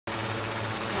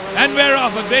And we're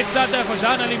off. A great start there for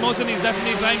Shahan Ali Mohsin. He's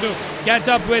definitely trying to catch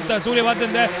up with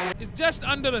Suryavardhan there. It's just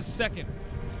under a second.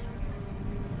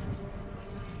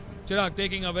 Chirag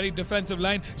taking a very defensive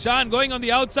line. Shahan going on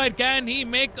the outside. Can he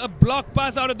make a block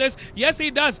pass out of this? Yes, he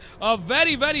does. A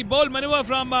very, very bold maneuver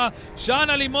from Shahan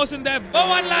Ali Mohsin there. For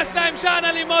one last time, Shahan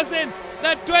Ali Mohsin,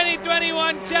 the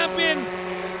 2021 champion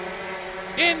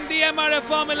in the MRF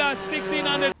Formula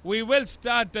 1600. We will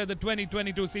start the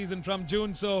 2022 season from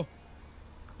June, so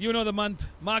you know the month.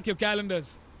 Mark your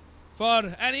calendars for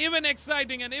an even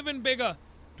exciting and even bigger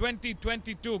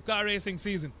 2022 car racing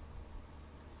season.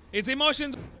 Its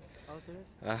emotions.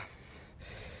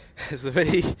 It's a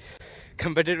very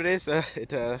competitive race.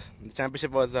 The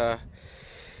championship was, the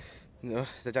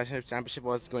championship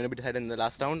was going to be decided in the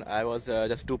last round. I was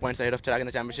just 2 points ahead of Chirag in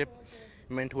the championship.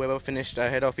 It meant whoever finished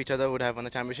ahead of each other would have won the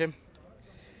championship.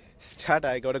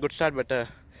 I got a good start, but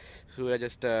Surya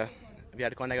just we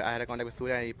had contact. I had a contact with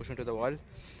Surya and he pushed me to the wall.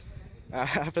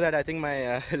 After that, I think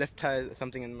my left tire,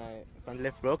 something in my front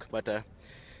left broke, but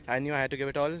I knew I had to give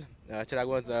it all. Chirag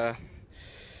was.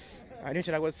 I knew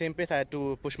Chirag was the same pace. I had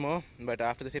to push more, but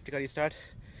after the safety car restart,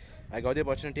 I got the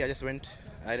opportunity. I just went.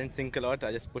 I didn't think a lot.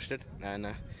 I just pushed it,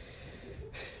 and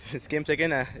it came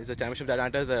second. It's a championship that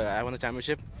matters. I won the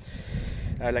championship.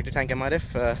 I'd like to thank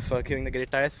MRF for giving the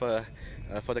great tires for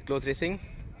the close racing.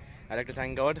 I'd like to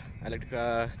thank God. I'd like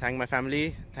to thank my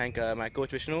family, thank my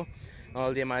coach Vishnu,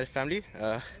 all the MRF family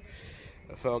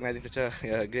for organizing such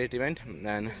a great event.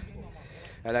 And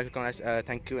I'd like to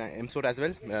thank you MSOT as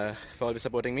well for always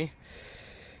supporting me.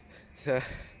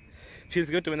 Feels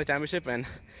good to win the championship, and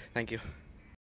thank you.